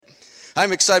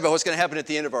I'm excited about what's going to happen at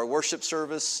the end of our worship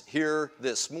service here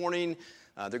this morning.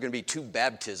 There are going to be 2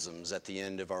 baptisms at the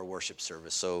end of our worship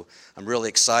service. So I'm really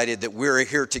excited that we're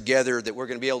here together, that we're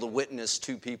going to be able to witness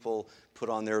 2 people put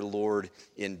on their Lord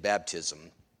in baptism.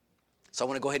 So I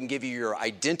want to go ahead and give you your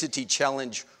identity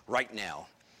challenge right now.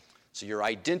 So your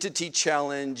identity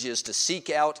challenge is to seek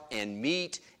out and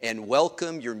meet and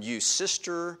welcome your new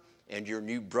sister and your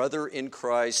new brother in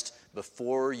Christ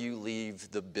before you leave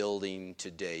the building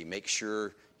today. Make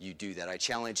sure you do that. I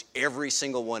challenge every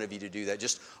single one of you to do that.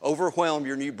 Just overwhelm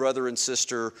your new brother and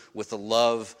sister with the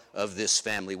love of this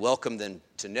family. Welcome them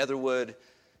to Netherwood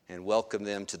and welcome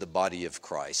them to the body of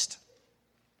Christ.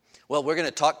 Well, we're going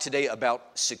to talk today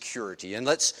about security. And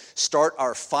let's start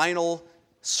our final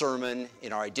sermon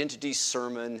in our identity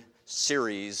sermon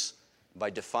series by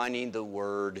defining the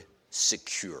word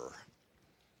secure.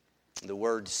 The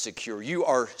word secure. You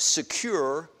are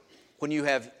secure when you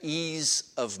have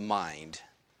ease of mind,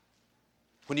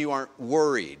 when you aren't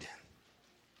worried,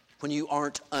 when you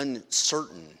aren't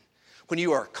uncertain, when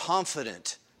you are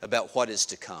confident about what is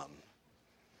to come.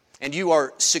 And you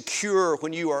are secure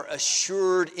when you are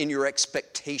assured in your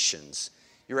expectations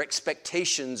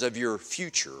of your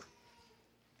future,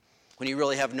 when you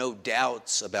really have no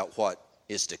doubts about what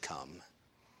is to come.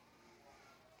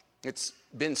 It's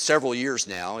been several years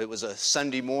now. It was a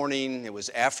Sunday morning. It was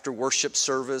after worship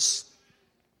service.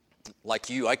 Like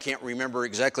you, I can't remember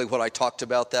exactly what I talked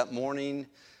about that morning,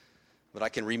 but I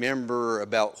can remember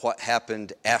about what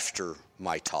happened after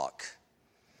my talk.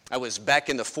 I was back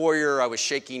in the foyer. I was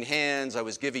shaking hands. I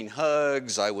was giving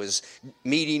hugs. I was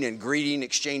meeting and greeting,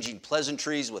 exchanging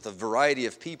pleasantries with a variety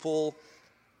of people.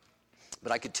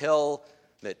 But I could tell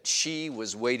that she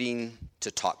was waiting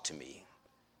to talk to me.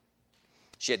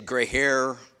 She had gray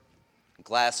hair,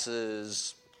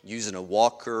 glasses, using a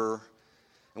walker,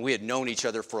 and we had known each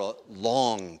other for a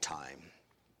long time,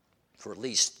 for at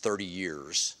least 30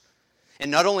 years. And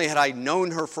not only had I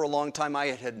known her for a long time, I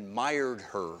had admired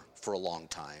her for a long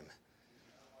time.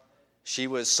 She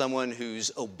was someone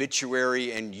whose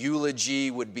obituary and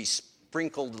eulogy would be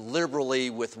sprinkled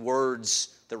liberally with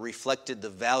words that reflected the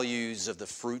values of the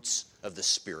fruits of the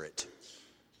Spirit.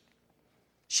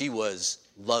 She was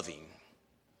loving.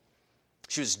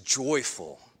 She was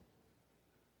joyful.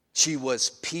 She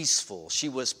was peaceful. She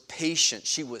was patient.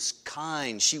 She was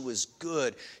kind. She was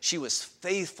good. She was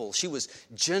faithful. She was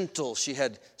gentle. She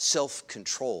had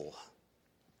self-control.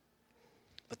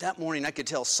 But that morning I could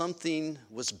tell something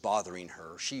was bothering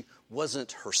her. She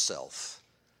wasn't herself.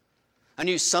 I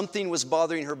knew something was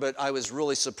bothering her, but I was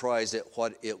really surprised at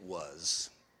what it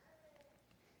was.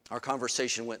 Our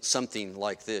conversation went something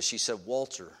like this. She said,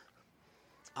 "Walter,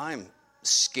 I'm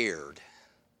scared."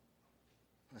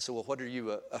 I said, "Well, what are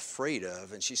you afraid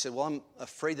of?" And she said, "Well, I'm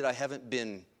afraid that I haven't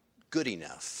been good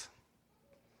enough."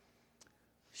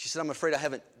 She said, "I'm afraid I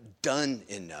haven't done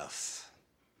enough."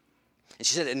 And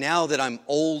she said, "And now that I'm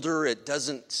older, it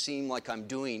doesn't seem like I'm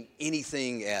doing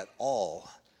anything at all.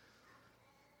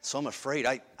 So I'm afraid,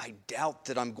 I doubt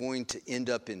that I'm going to end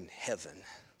up in heaven."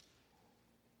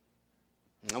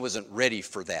 I wasn't ready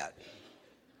for that.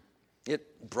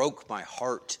 It broke my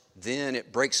heart then.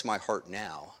 It breaks my heart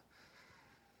now.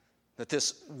 That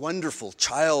this wonderful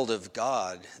child of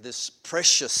God, this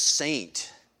precious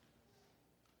saint,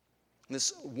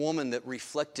 this woman that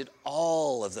reflected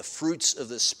all of the fruits of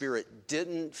the Spirit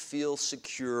didn't feel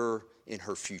secure in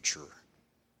her future.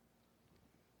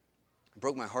 It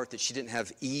broke my heart that she didn't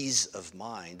have ease of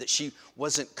mind, that she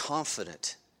wasn't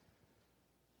confident,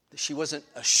 that she wasn't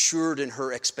assured in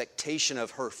her expectation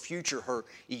of her future, her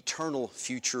eternal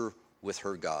future with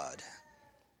her God.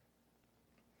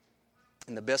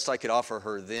 And the best I could offer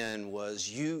her then was,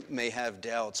 you may have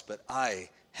doubts, but I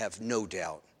have no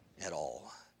doubt at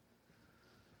all.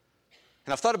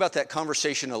 And I've thought about that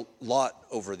conversation a lot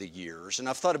over the years, and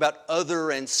I've thought about other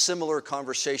and similar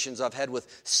conversations I've had with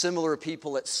similar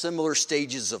people at similar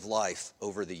stages of life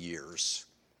over the years.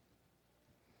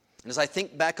 And as I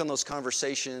think back on those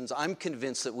conversations, I'm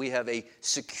convinced that we have a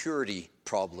security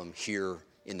problem here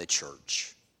in the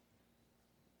church.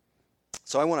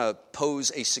 So I want to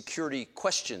pose a security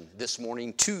question this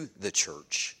morning to the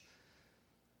church.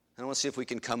 And I want to see if we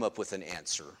can come up with an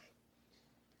answer.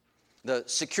 The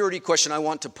security question I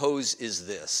want to pose is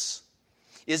this: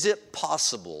 is it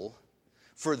possible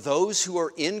for those who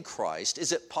are in Christ,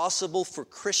 is it possible for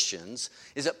Christians,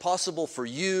 is it possible for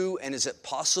you, and is it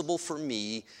possible for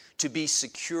me to be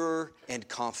secure and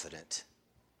confident?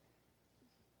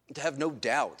 To have no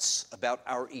doubts about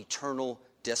our eternal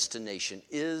destination.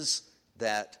 Is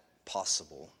that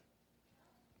possible?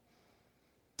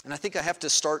 And I think I have to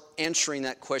start answering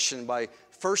that question by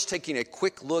first taking a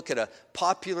quick look at a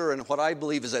popular and what I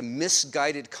believe is a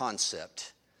misguided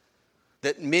concept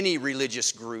that many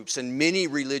religious groups and many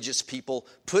religious people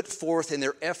put forth in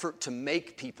their effort to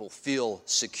make people feel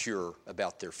secure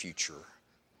about their future.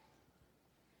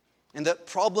 And the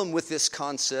problem with this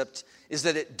concept is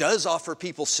that it does offer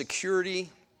people security,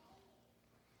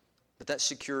 but that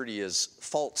security is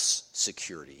false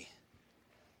security.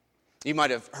 You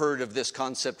might have heard of this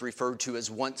concept referred to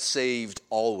as once saved,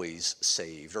 always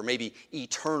saved, or maybe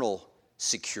eternal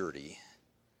security.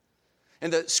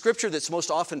 And the scripture that's most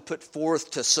often put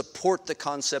forth to support the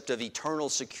concept of eternal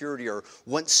security or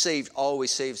once saved,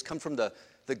 always saved comes from the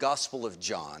Gospel of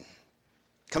John.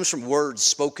 It comes from words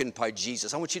spoken by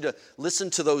Jesus. I want you to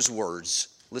listen to those words.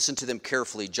 Listen to them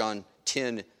carefully. John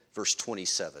 10, verse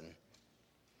 27.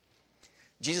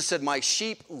 Jesus said, "My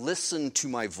sheep listen to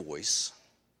my voice.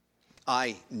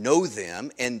 I know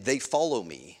them, and they follow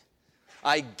me.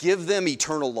 I give them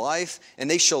eternal life, and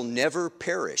they shall never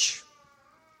perish.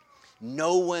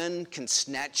 No one can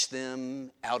snatch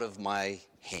them out of my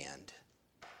hand."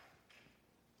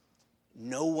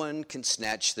 No one can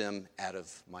snatch them out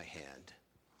of my hand.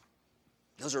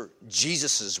 Those are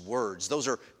Jesus' words. Those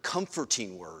are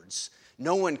comforting words.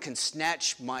 No one can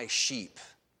snatch my sheep.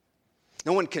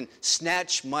 No one can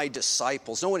snatch my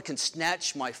disciples. No one can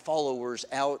snatch my followers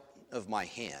out of my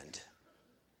hand.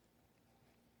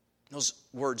 Those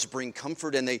words bring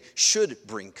comfort, and they should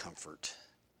bring comfort.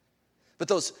 But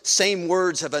those same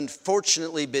words have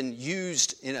unfortunately been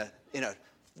used in a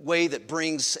way that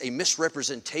brings a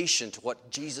misrepresentation to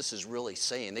what Jesus is really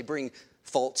saying. They bring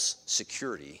false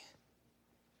security.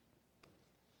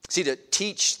 See, to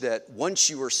teach that once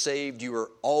you are saved, you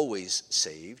are always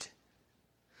saved,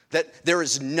 that there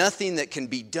is nothing that can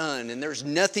be done and there's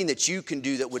nothing that you can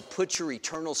do that would put your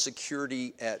eternal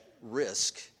security at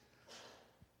risk,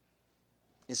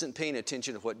 isn't paying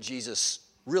attention to what Jesus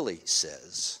really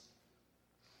says.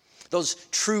 Those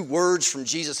true words from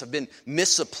Jesus have been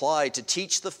misapplied to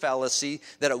teach the fallacy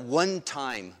that a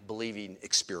one-time believing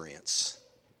experience,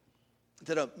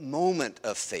 that a moment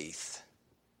of faith,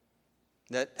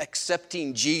 that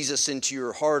accepting Jesus into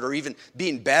your heart or even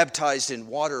being baptized in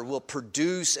water will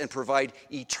produce and provide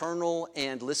eternal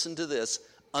and, listen to this,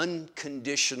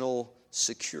 unconditional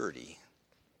security.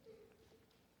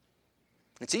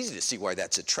 It's easy to see why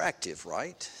that's attractive,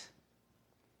 right?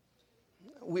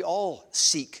 We all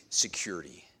seek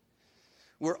security.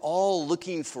 We're all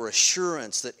looking for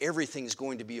assurance that everything's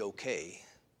going to be okay.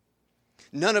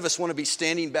 None of us want to be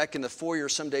standing back in the foyer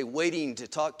someday waiting to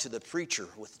talk to the preacher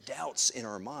with doubts in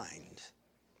our mind.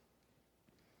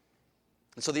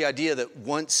 And so the idea that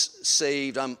once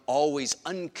saved, I'm always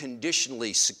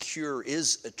unconditionally secure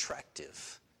is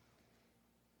attractive.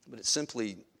 But it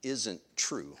simply isn't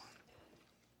true.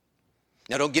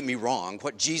 Now, don't get me wrong.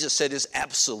 What Jesus said is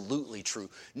absolutely true.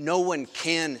 No one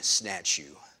can snatch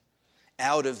you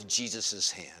out of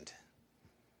Jesus' hand.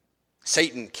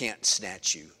 Satan can't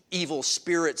snatch you. Evil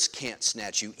spirits can't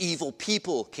snatch you. Evil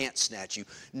people can't snatch you.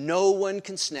 No one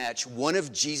can snatch one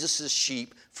of Jesus'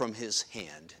 sheep from his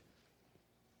hand.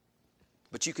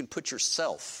 But you can put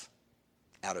yourself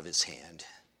out of his hand.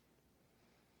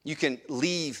 You can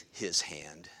leave his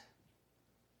hand.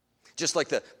 Just like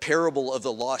the parable of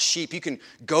the lost sheep, you can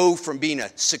go from being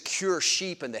a secure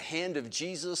sheep in the hand of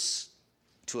Jesus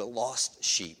to a lost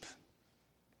sheep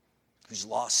who's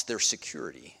lost their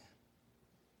security,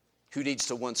 who needs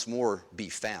to once more be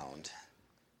found.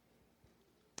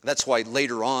 That's why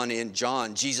later on in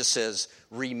John, Jesus says,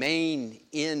 "Remain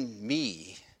in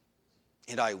me,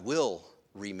 and I will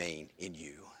remain in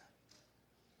you."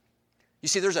 You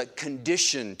see, there's a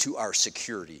condition to our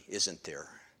security, isn't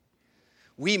there?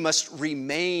 We must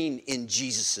remain in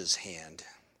Jesus' hand.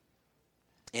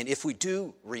 And if we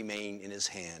do remain in his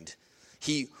hand,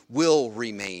 he will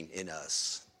remain in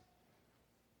us.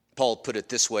 Paul put it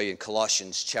this way in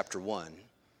Colossians chapter 1.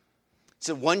 He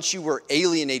said, "Once you were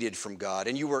alienated from God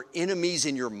and you were enemies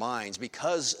in your minds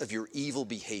because of your evil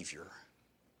behavior."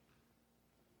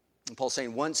 And Paul's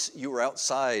saying, once you were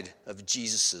outside of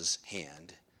Jesus'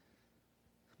 hand.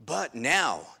 But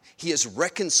now he has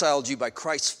reconciled you by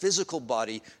Christ's physical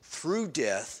body through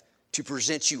death to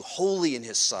present you holy in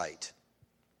his sight,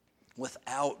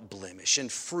 without blemish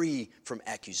and free from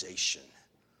accusation.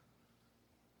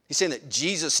 He's saying that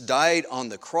Jesus died on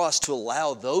the cross to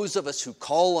allow those of us who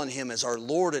call on him as our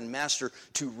Lord and Master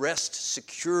to rest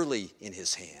securely in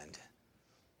his hand.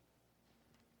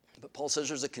 But Paul says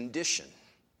there's a condition.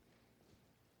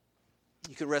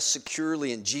 You can rest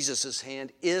securely in Jesus'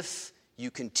 hand if you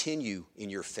continue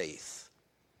in your faith,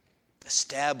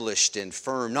 established and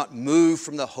firm, not moved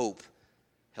from the hope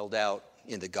held out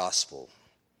in the gospel.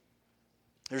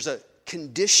 There's a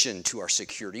condition to our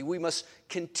security. We must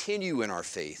continue in our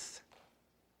faith.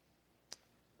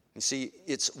 You see,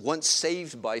 it's once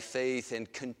saved by faith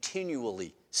and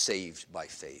continually saved by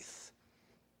faith.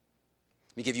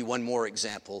 Let me give you one more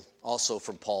example, also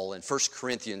from Paul in 1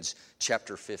 Corinthians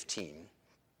chapter 15.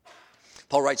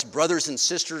 Paul writes, "Brothers and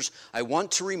sisters, I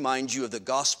want to remind you of the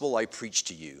gospel I preached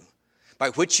to you,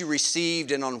 by which you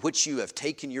received and on which you have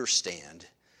taken your stand.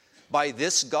 By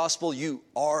this gospel you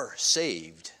are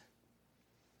saved,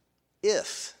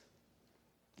 if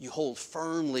you hold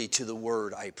firmly to the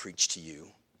word I preached to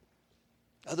you.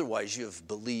 Otherwise, you have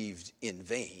believed in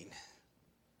vain."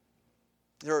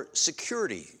 There are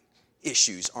security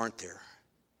issues, aren't there?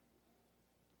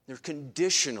 They're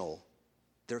conditional.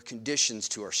 There are conditions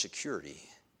to our security.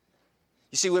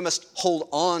 You see, we must hold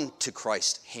on to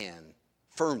Christ's hand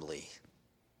firmly.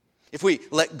 If we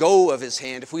let go of his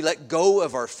hand, if we let go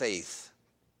of our faith,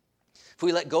 if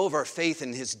we let go of our faith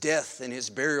in his death and his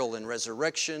burial and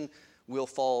resurrection, we'll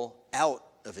fall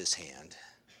out of his hand.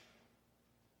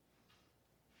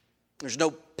 There's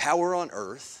no power on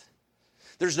earth.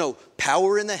 There's no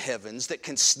power in the heavens that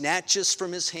can snatch us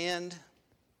from his hand.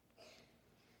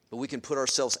 But we can put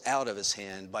ourselves out of his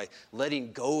hand by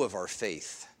letting go of our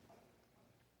faith.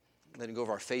 Letting go of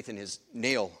our faith in his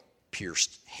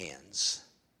nail-pierced hands.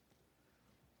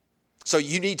 So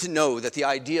you need to know that the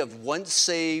idea of once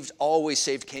saved, always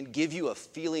saved can give you a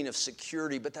feeling of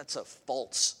security, but that's a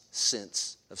false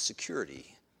sense of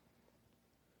security.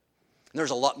 And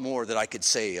there's a lot more that I could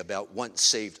say about once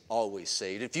saved, always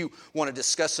saved. If you want to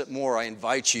discuss it more, I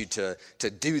invite you to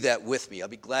do that with me. I'll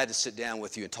be glad to sit down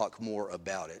with you and talk more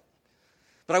about it.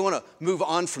 But I want to move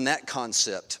on from that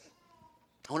concept.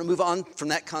 I want to move on from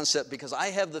that concept because I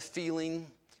have the feeling,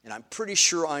 and I'm pretty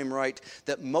sure I'm right,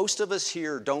 that most of us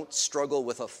here don't struggle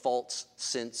with a false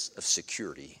sense of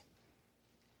security.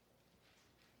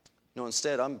 No,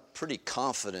 instead, I'm pretty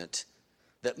confident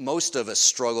that most of us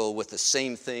struggle with the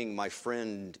same thing my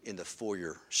friend in the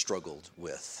foyer struggled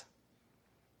with.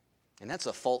 And that's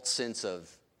a false sense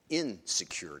of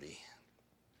insecurity.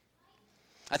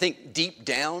 I think deep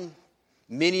down,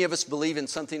 many of us believe in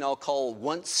something I'll call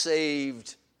once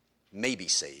saved, maybe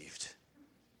saved,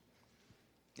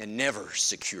 and never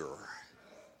secure.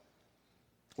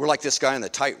 We're like this guy on the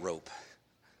tightrope.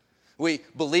 We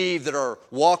believe that our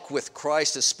walk with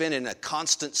Christ is spent in a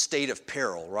constant state of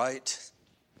peril, right?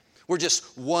 We're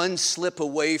just one slip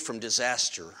away from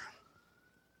disaster,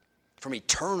 from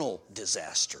eternal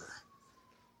disaster.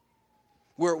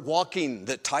 We're walking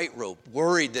the tightrope,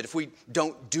 worried that if we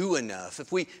don't do enough,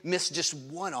 if we miss just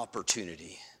one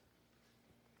opportunity,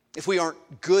 if we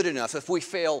aren't good enough, if we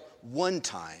fail one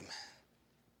time,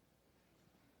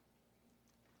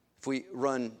 if we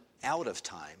run out of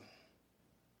time,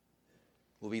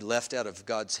 we'll be left out of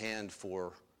God's hand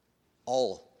for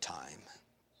all time.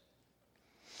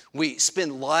 We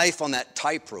spend life on that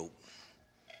tightrope,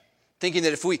 thinking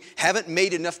that if we haven't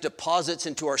made enough deposits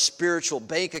into our spiritual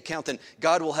bank account, then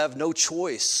God will have no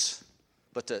choice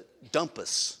but to dump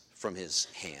us from his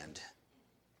hand.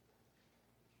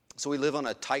 So we live on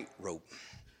a tightrope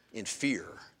in fear,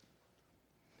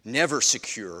 never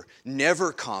secure,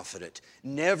 never confident,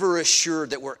 never assured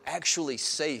that we're actually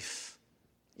safe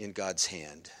in God's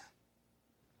hand.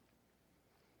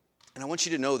 And I want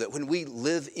you to know that when we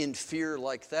live in fear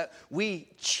like that, we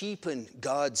cheapen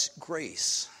God's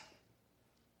grace.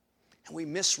 And we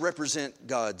misrepresent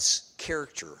God's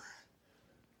character.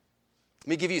 Let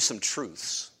me give you some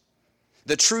truths.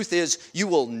 The truth is, you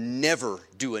will never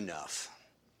do enough.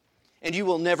 And you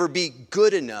will never be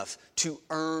good enough to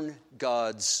earn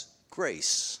God's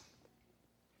grace.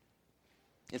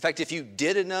 In fact, if you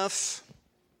did enough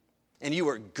and you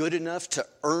were good enough to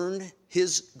earn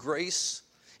his grace,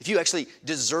 if you actually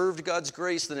deserved God's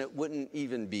grace, then it wouldn't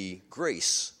even be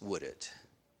grace, would it?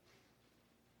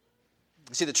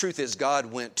 See, the truth is God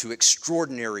went to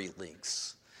extraordinary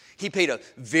lengths. He paid a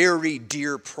very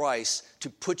dear price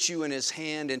to put you in his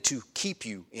hand and to keep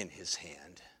you in his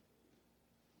hand.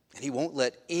 And he won't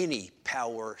let any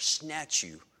power snatch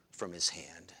you from his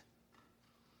hand.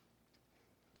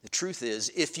 The truth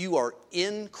is, if you are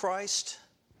in Christ,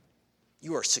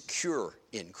 you are secure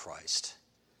in Christ.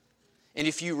 And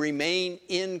if you remain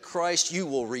in Christ, you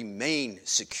will remain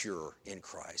secure in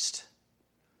Christ.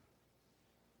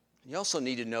 You also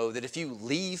need to know that if you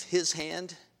leave his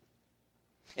hand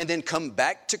and then come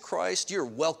back to Christ, you're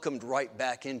welcomed right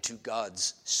back into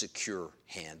God's secure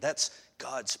hand. That's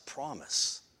God's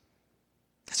promise.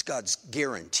 That's God's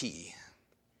guarantee.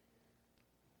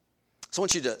 So I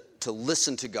want you to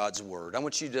listen to God's word. I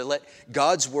want you to let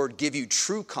God's word give you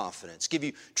true confidence, give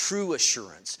you true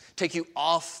assurance, take you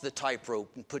off the tightrope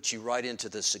and put you right into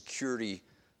the security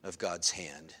of God's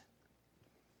hand.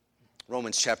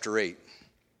 Romans chapter 8.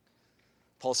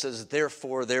 Paul says,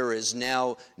 therefore there is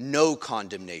now no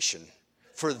condemnation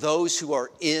for those who are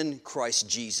in Christ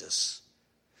Jesus.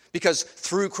 Because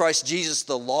through Christ Jesus,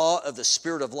 the law of the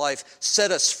Spirit of life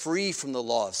set us free from the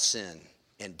law of sin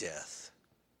and death.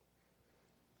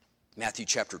 Matthew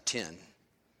chapter 10.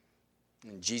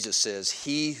 And Jesus says,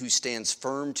 he who stands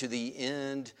firm to the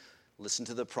end, listen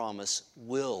to the promise,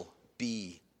 will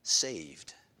be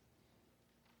saved.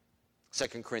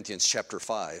 2 Corinthians chapter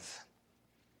 5.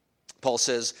 Paul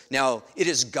says, now it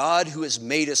is God who has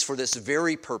made us for this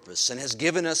very purpose and has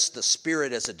given us the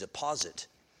Spirit as a deposit,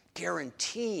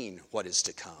 guaranteeing what is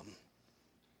to come.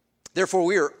 Therefore,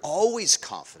 we are always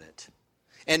confident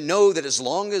and know that as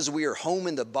long as we are home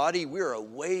in the body, we are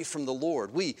away from the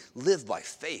Lord. We live by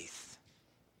faith,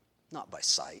 not by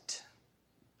sight.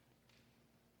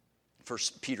 1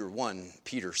 Peter 1,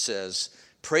 Peter says,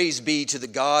 praise be to the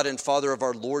God and Father of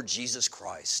our Lord Jesus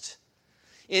Christ.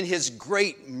 In his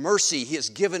great mercy, he has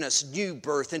given us new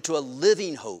birth into a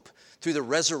living hope through the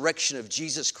resurrection of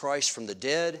Jesus Christ from the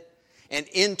dead and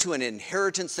into an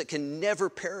inheritance that can never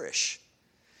perish,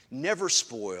 never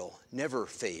spoil, never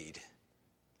fade.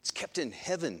 It's kept in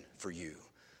heaven for you.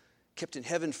 Kept in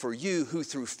heaven for you who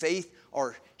through faith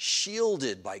are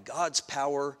shielded by God's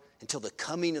power until the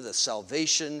coming of the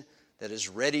salvation that is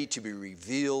ready to be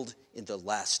revealed in the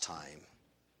last time.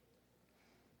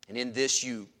 And in this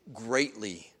you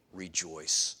greatly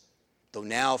rejoice, though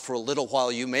now for a little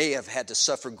while you may have had to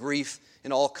suffer grief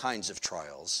in all kinds of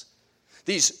trials.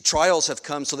 These trials have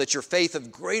come so that your faith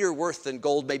of greater worth than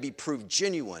gold may be proved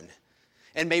genuine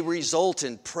and may result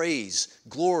in praise,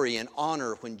 glory, and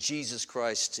honor when Jesus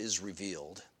Christ is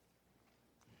revealed.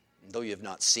 And though you have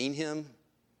not seen him,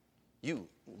 you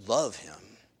love him.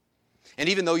 And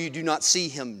even though you do not see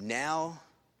him now,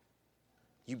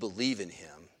 you believe in him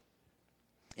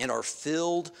and are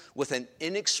filled with an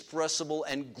inexpressible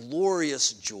and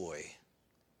glorious joy.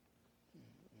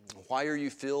 Why are you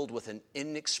filled with an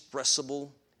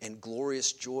inexpressible and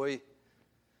glorious joy?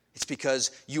 It's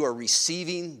because you are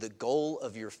receiving the goal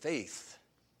of your faith,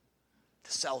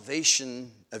 the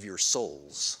salvation of your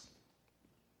souls.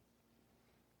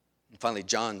 And finally,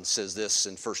 John says this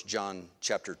in 1 John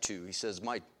chapter 2. He says,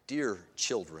 my dear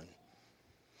children,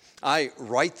 I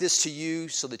write this to you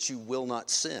so that you will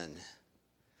not sin.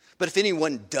 But if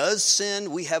anyone does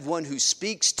sin, we have one who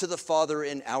speaks to the Father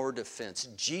in our defense,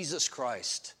 Jesus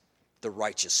Christ, the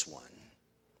righteous one.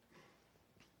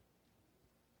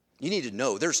 You need to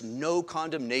know there's no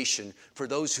condemnation for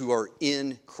those who are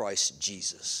in Christ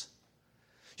Jesus.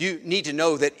 You need to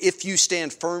know that if you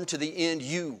stand firm to the end,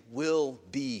 you will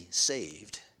be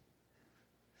saved.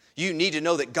 You need to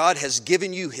know that God has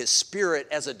given you his Spirit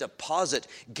as a deposit,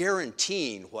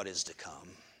 guaranteeing what is to come.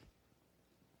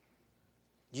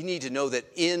 You need to know that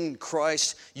in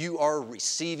Christ, you are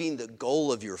receiving the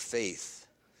goal of your faith.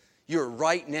 You're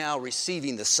right now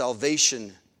receiving the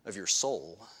salvation of your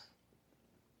soul.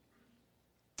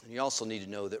 And you also need to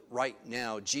know that right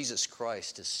now, Jesus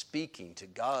Christ is speaking to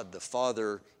God the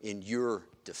Father in your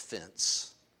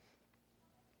defense.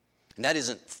 And that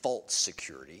isn't false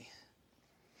security.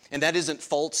 And that isn't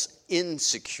false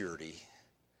insecurity.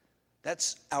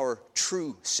 That's our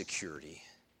true security.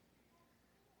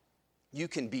 You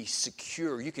can be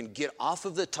secure. You can get off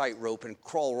of the tightrope and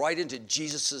crawl right into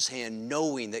Jesus' hand,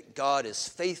 knowing that God is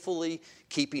faithfully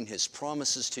keeping his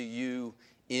promises to you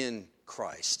in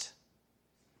Christ.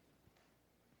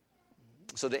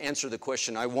 So to answer the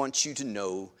question, I want you to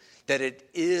know that it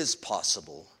is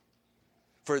possible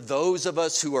for those of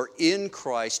us who are in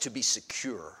Christ to be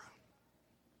secure,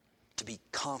 to be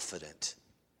confident,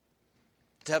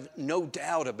 to have no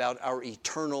doubt about our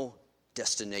eternal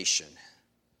destination.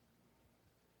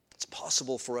 It's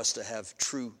possible for us to have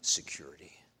true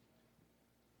security.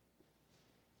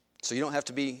 So you don't have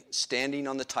to be standing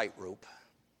on the tightrope,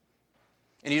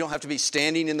 and you don't have to be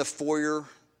standing in the foyer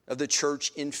of the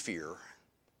church in fear,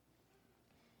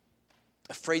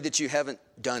 afraid that you haven't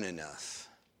done enough,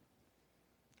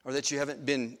 or that you haven't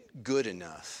been good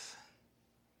enough,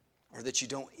 or that you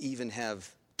don't even have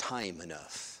time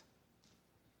enough.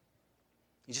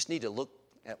 You just need to look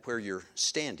at where you're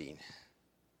standing.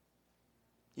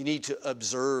 You need to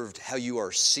observe how you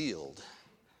are sealed.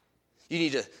 You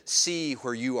need to see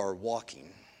where you are walking.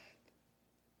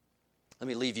 Let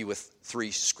me leave you with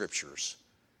 3 scriptures.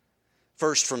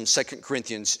 First, from 2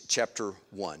 Corinthians chapter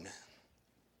 1.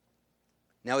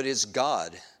 Now it is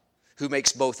God who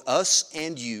makes both us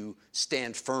and you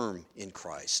stand firm in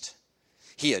Christ.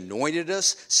 He anointed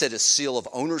us, set a seal of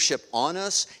ownership on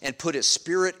us, and put his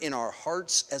Spirit in our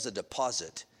hearts as a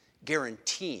deposit,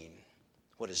 guaranteeing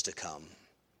what is to come.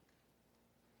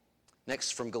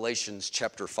 Next, from Galatians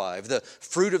chapter 5, the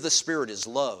fruit of the Spirit is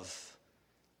love,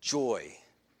 joy,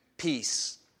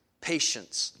 peace,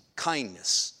 patience,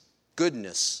 kindness,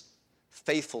 goodness,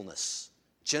 faithfulness,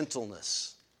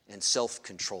 gentleness, and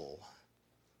self-control.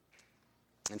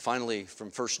 And finally, from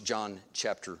 1 John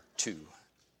chapter 2,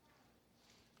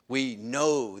 we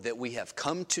know that we have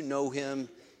come to know him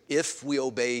if we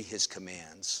obey his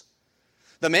commands.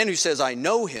 The man who says, I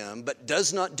know him, but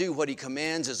does not do what he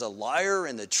commands is a liar,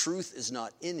 and the truth is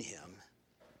not in him.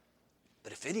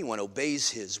 But if anyone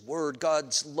obeys his word,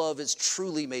 God's love is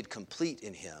truly made complete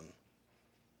in him.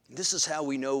 And this is how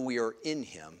we know we are in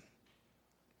him.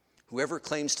 Whoever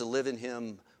claims to live in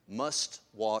him must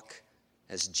walk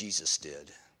as Jesus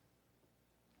did.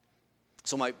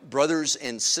 So my brothers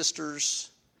and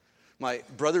sisters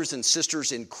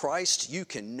in Christ, you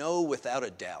can know without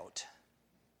a doubt.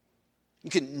 You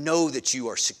can know that you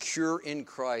are secure in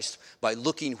Christ by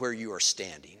looking where you are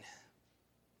standing.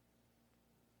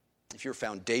 If your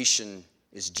foundation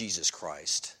is Jesus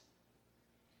Christ.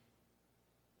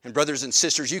 And brothers and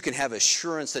sisters, you can have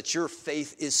assurance that your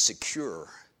faith is secure.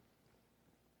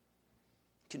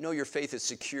 You can know your faith is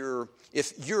secure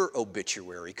if your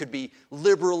obituary could be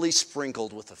liberally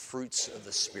sprinkled with the fruits of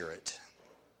the Spirit.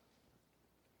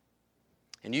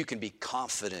 And you can be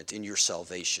confident in your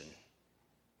salvation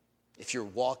if you're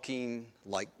walking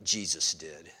like Jesus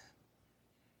did,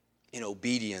 in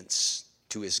obedience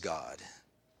to his God.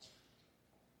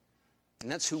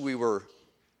 And that's who we were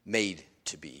made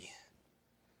to be.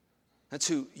 That's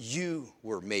who you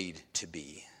were made to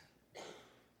be.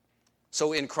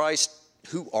 So in Christ,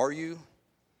 who are you?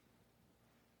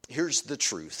 Here's the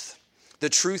truth. The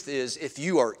truth is, if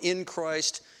you are in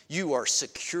Christ, you are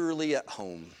securely at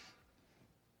home.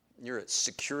 You're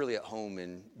securely at home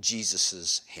in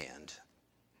Jesus' hand.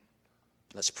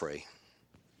 Let's pray.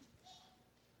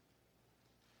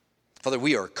 Father,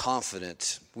 we are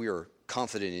confident. We are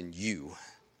confident in you.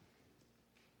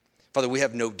 Father, we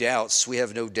have no doubts. We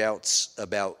have no doubts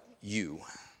about you.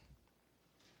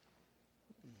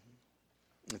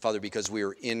 And Father, because we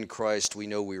are in Christ, we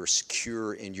know we are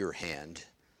secure in your hand.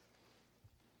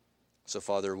 So,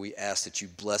 Father, we ask that you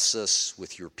bless us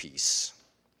with your peace.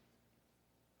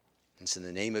 It's in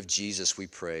the name of Jesus we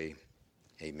pray.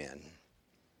 Amen.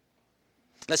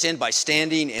 Let's end by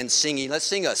standing and singing. Let's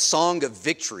sing a song of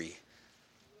victory.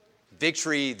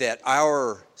 Victory that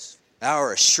our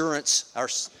assurance,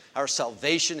 our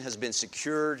salvation has been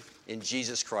secured in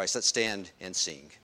Jesus Christ. Let's stand and sing.